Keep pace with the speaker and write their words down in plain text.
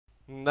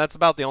That's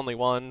about the only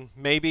one.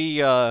 Maybe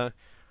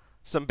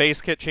some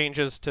base kit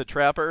changes to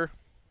Trapper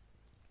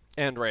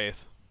and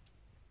Wraith.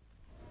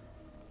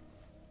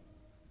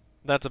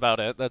 That's about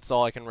it. That's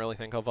all I can really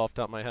think of off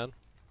the top of my head.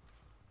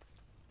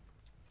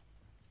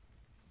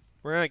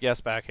 We're going to guess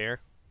back here.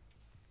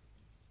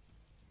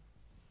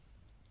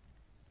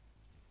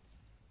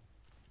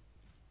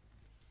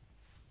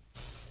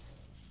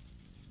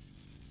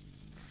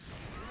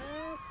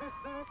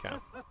 Okay.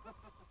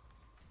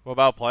 What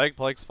about Plague?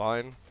 Plague's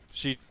fine.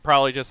 She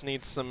probably just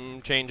needs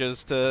some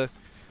changes to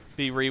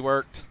be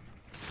reworked.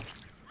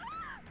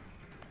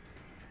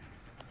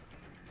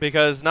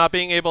 Because not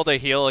being able to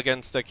heal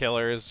against a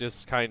killer is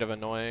just kind of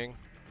annoying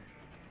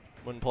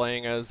when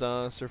playing as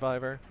a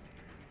Survivor.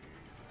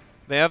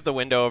 They have the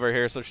window over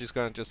here, so she's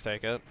going to just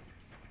take it.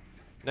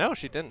 No,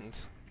 she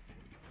didn't.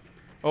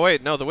 Oh,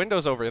 wait, no, the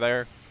window's over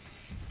there.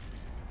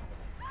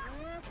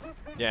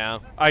 Yeah,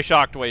 I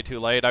shocked way too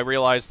late. I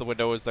realized the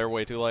window was there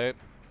way too late.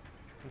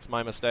 It's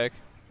my mistake.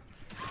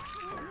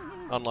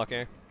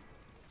 Unlucky.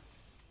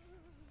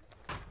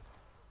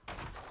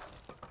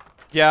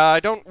 Yeah,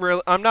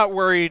 I'm not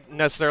worried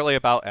necessarily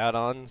about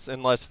add-ons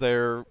unless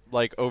they're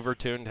like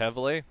overtuned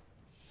heavily.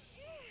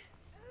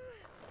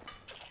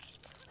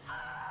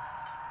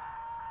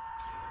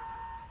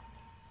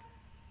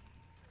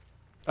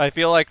 I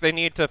feel like they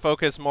need to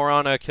focus more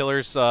on a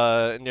killer's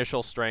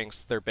initial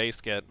strengths, their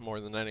base kit,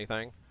 more than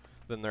anything,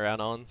 than their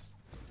add-ons.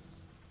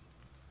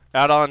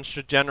 Add-ons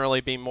should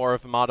generally be more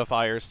of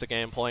modifiers to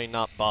gameplay,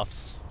 not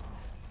buffs.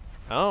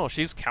 Oh,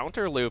 she's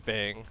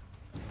counter-looping.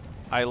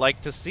 I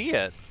like to see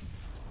it.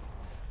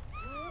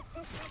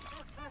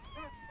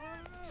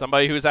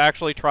 Somebody who's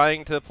actually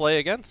trying to play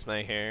against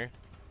me here.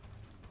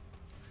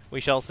 We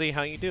shall see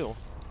how you do.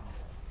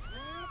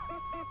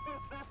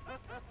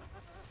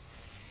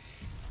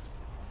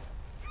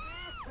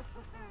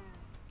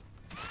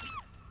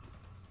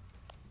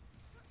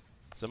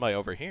 Somebody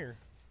over here.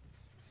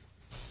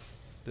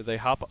 Did they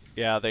hop?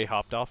 Yeah, they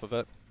hopped off of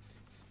it.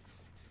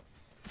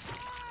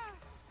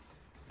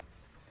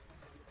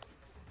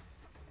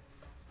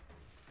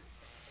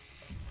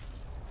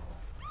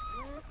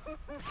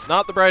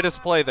 Not the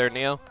brightest play there,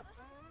 Neo.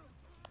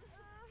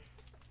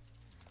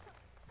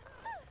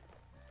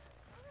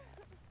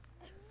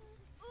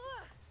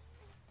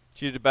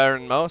 She did better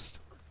than most.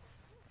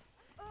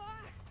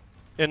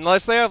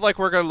 Unless they have, like,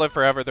 We're Gonna Live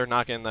Forever, they're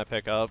not getting that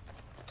pickup.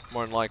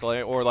 More than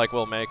likely. Or, like,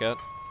 we'll make it.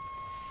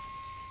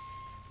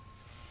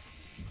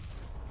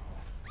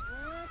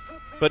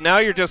 But now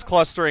you're just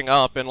clustering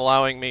up and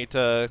allowing me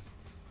to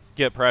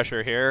get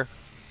pressure here,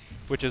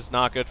 which is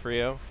not good for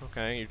you.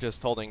 Okay, you're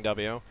just holding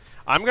W.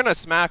 I'm going to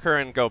smack her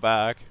and go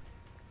back.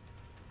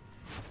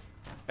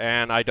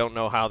 And I don't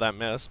know how that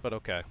missed, but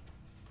okay.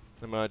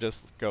 I'm going to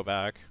just go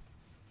back.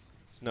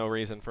 There's no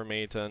reason for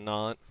me to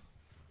not.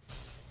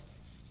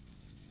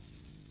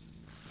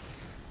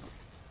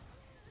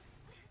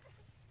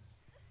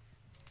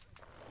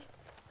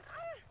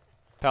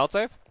 Pallet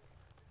save?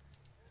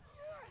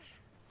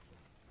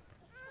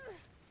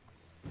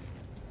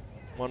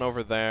 One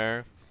over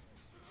there.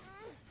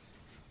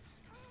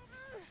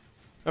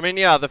 I mean,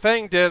 yeah, the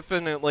Fang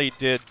definitely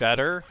did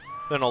better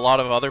than a lot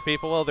of other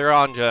people. Well, they're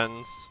on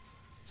gens.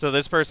 So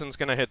this person's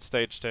going to hit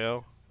stage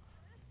 2.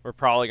 We're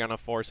probably going to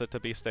force it to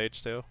be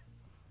stage 2.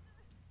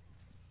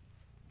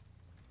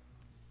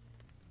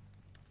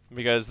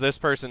 Because this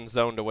person's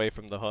zoned away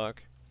from the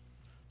hook.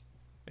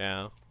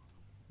 Yeah.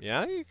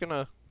 Yeah, you're going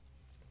to...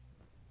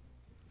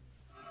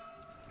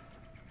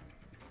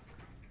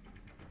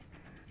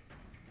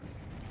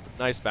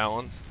 Nice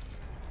balance.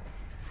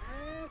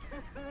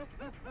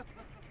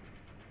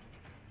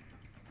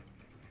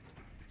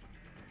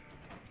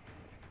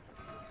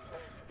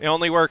 It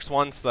only works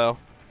once, though.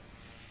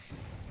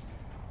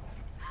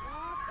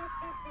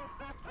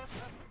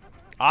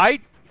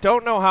 I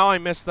don't know how I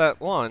missed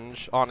that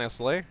lunge,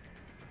 honestly.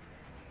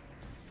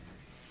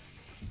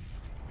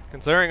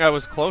 Considering I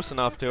was close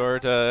enough to her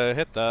to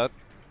hit that.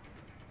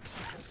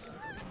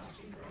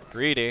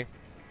 Greedy.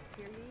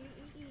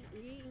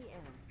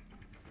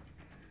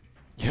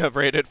 You have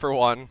rated for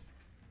 1.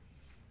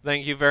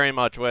 Thank you very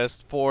much,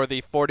 Wist, for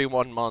the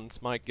 41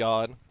 months. My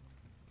God.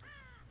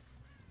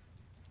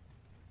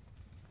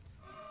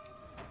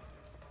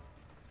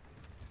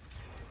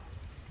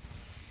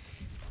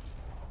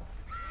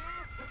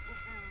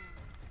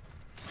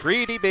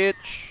 Greedy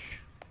bitch.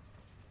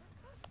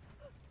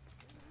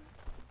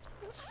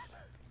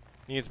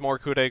 Needs more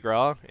coup de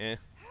grace. Eh.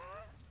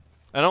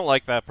 I don't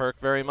like that perk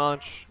very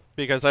much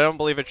because I don't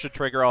believe it should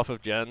trigger off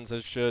of gens.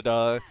 It should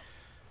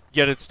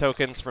get its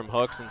tokens from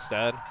hooks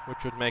instead, which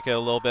would make it a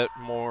little bit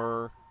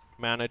more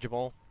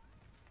manageable.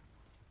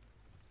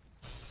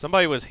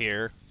 Somebody was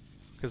here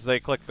because they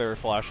clicked their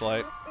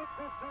flashlight.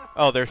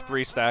 Oh, there's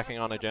 3 stacking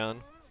on a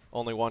gen.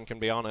 Only 1 can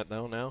be on it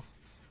though now.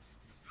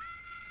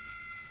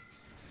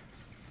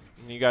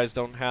 And you guys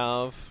don't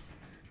have...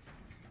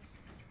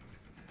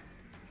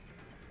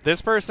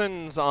 This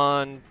person's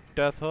on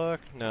Death Hook?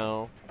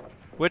 No.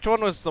 Which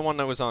one was the one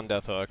that was on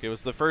Death Hook? It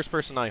was the first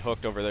person I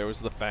hooked over there. It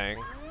was the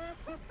Fang.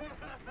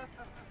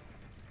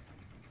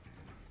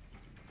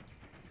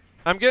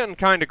 I'm getting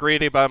kind of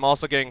greedy, but I'm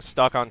also getting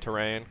stuck on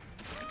terrain.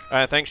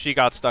 I think she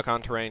got stuck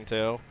on terrain,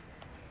 too.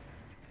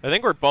 I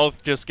think we're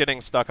both just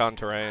getting stuck on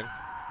terrain.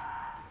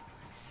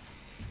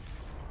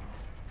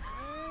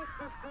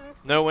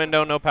 No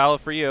window, no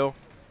pallet for you.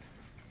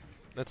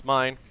 That's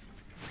mine.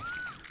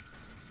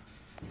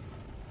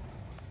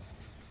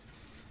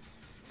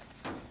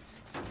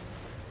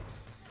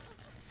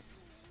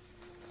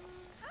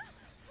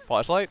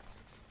 Flashlight?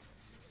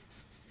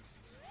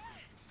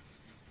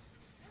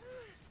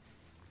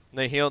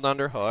 They healed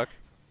under hook.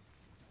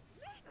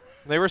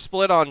 They were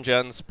split on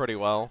gens pretty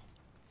well.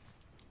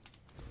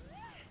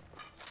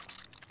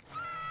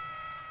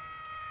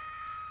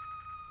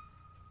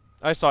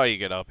 I saw you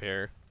get up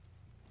here.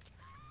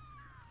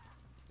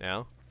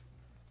 Yeah.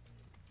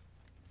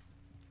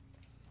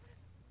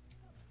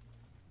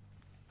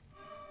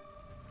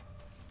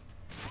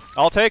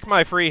 I'll take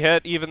my free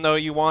hit even though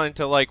you wanted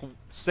to, like,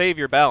 save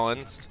your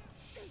balanced.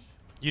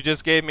 You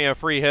just gave me a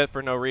free hit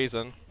for no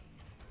reason.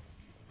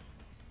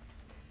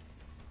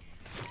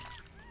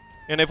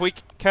 And if we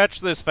catch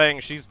this Fang,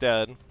 she's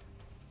dead.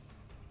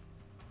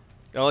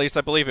 At least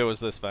I believe it was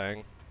this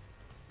Fang.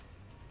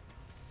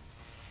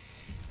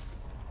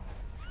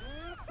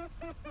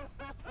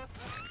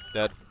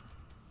 Dead.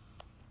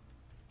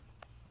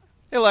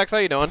 Hey Lex, how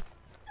you doing?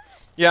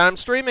 Yeah, I'm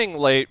streaming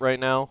late right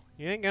now.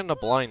 You ain't getting a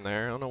blind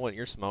there. I don't know what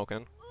you're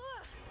smoking.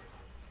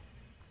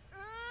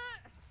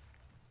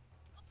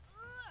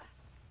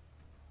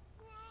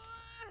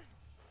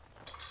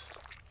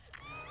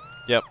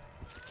 Yep.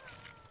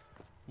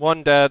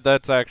 One dead,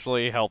 that's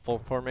actually helpful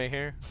for me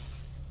here.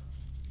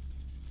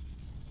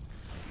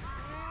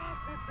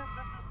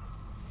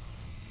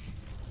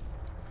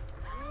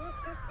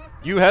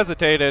 You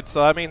hesitated,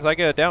 so that means I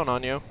get it down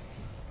on you.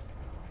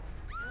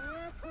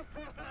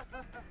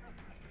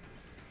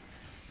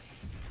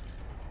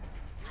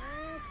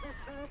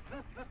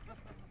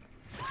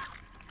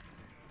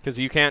 Because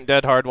you can't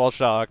dead hard while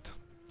shocked.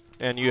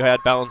 And you had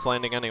balance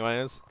landing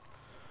anyways.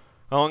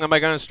 How long am I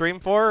going to stream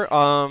for?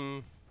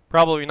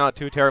 Probably not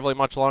too terribly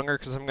much longer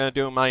because I'm going to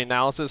do my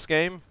analysis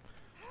game.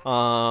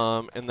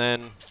 And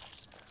then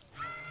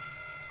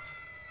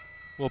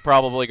we'll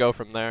probably go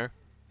from there.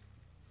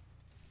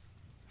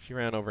 She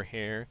ran over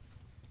here.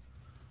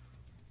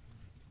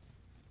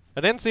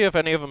 I didn't see if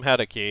any of them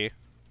had a key.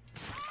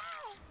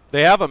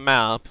 They have a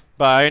map,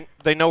 but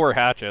they know where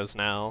hatch is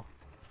now.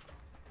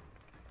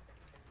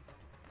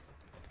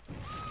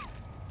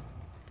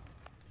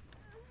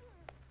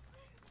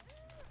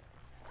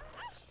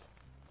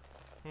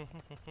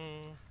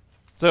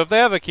 So if they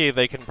have a key,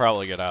 they can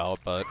probably get out,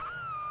 but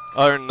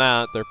other than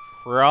that, they're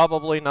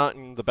probably not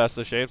in the best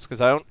of shapes because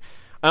I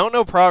don't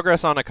know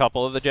progress on a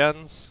couple of the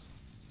gens.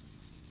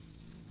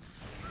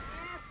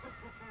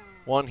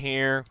 One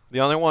here. The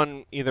other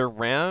one either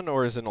ran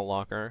or is in a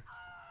locker.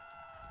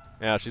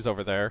 Yeah, she's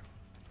over there.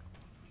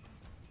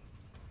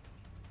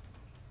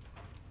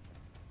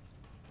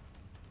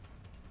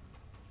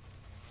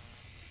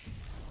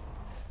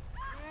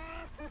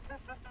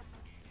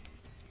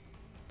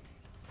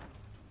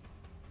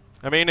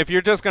 I mean, if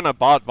you're just gonna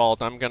bot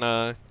vault, I'm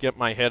gonna get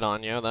my hit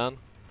on you then.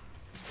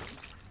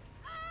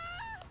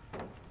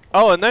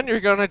 Oh, and then you're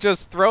gonna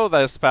just throw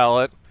this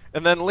pallet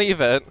and then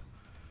leave it.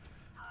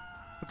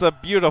 It's a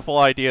beautiful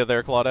idea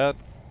there, Claudette.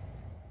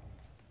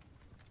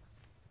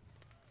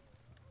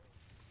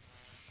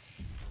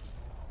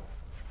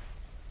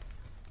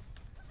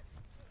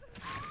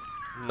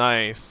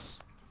 Nice.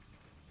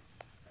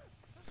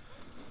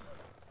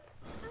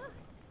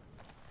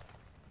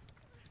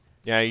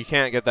 Yeah, you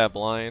can't get that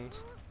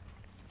blind.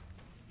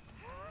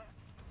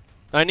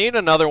 I need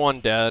another one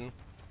dead.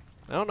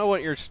 I don't know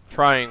what you're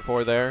trying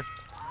for there.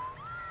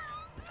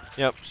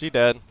 Yep, she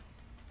dead.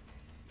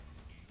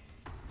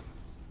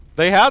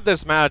 They had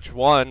this match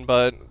won,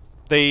 but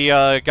they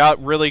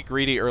got really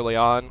greedy early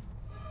on.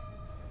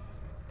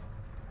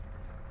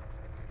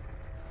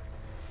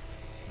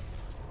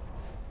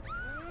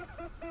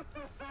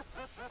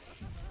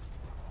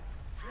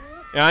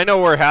 Yeah, I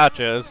know where hatch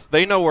is.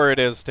 They know where it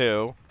is,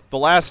 too. The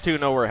last two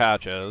know where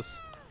hatch is.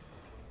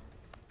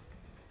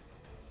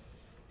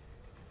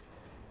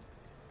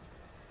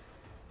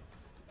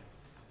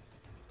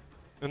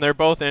 And they're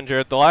both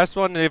injured. The last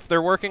one, if they're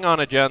working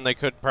on a gen, they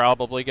could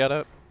probably get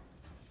it.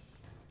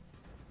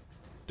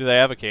 Do they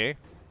have a key?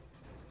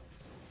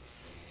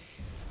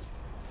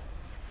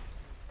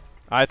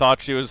 I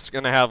thought she was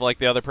going to have, like,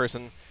 the other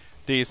person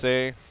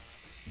DC.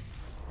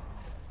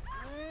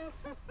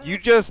 You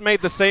just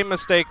made the same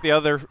mistake the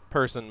other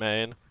person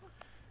made.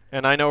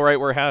 And I know right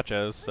where hatch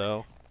is,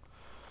 so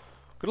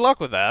good luck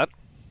with that.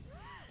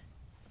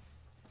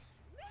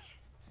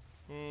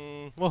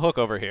 We'll hook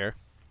over here.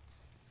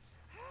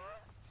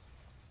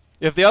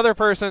 If the other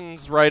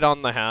person's right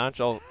on the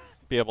hatch, I'll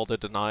be able to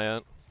deny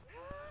it.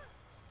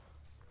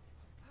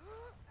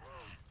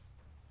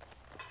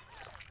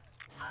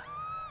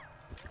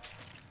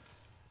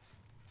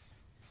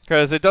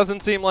 Because it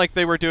doesn't seem like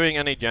they were doing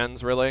any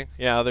gens, really.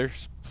 Yeah, they're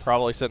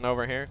probably sitting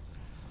over here.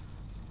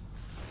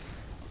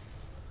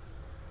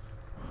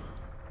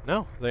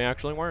 No, they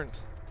actually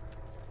weren't.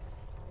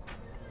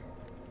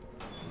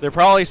 They're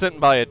probably sitting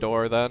by a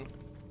door then.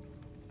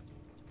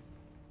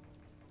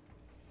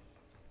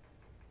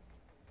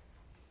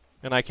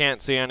 And I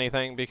can't see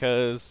anything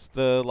because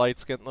the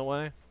lights get in the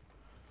way.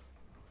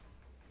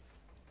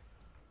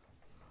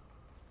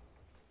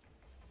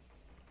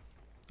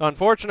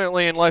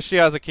 Unfortunately, unless she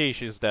has a key,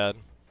 she's dead.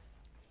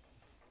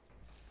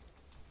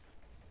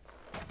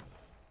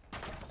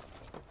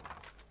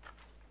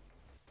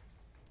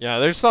 Yeah,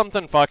 there's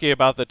something fucky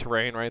about the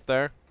terrain right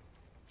there.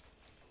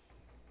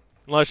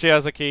 Unless she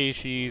has a key,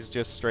 she's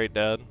just straight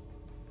dead.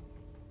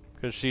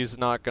 Because she's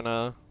not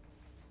gonna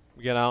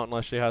get out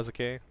unless she has a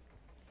key.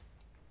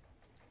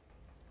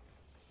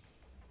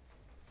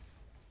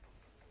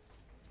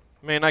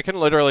 I mean, I can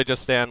literally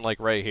just stand, like,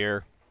 right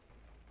here.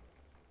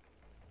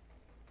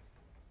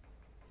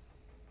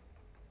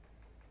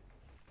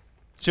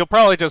 She'll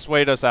probably just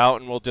wait us out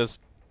and we'll just,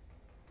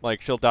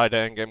 like, she'll die to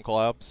endgame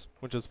collapse,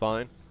 which is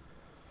fine.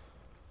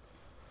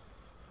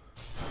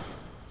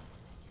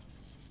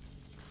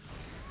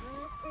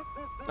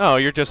 Oh,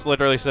 you're just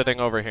literally sitting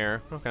over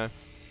here. Okay.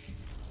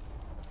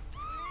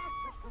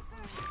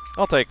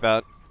 I'll take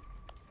that.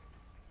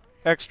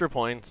 Extra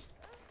points.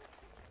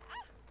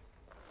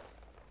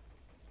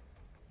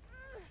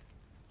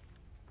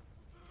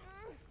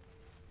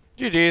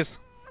 GG's.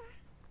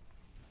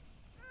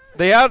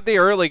 They had the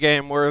early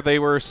game where they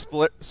were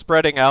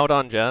spreading out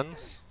on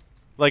gens.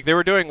 Like, they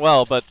were doing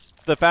well, but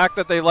the fact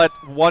that they let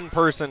one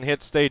person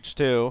hit stage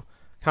 2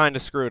 kind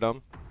of screwed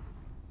them.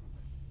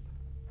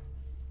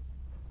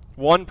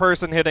 One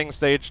person hitting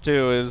stage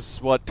 2 is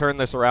what turned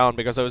this around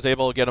because I was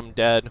able to get them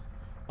dead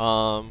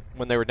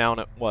when they were down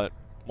at, what,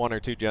 1 or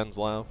 2 gens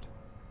left.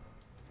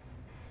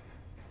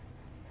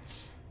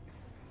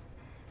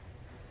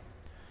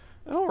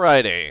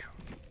 Alrighty.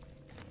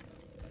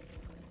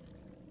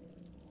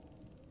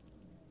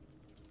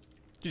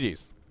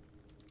 GG's.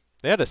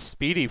 They had a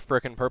speedy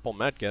frickin' purple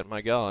medkit,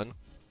 my god.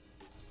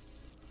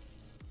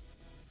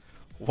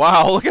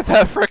 Wow, look at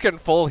that frickin'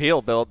 full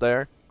heal build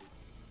there.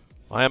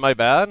 Why am I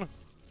bad?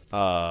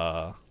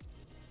 I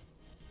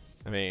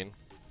mean,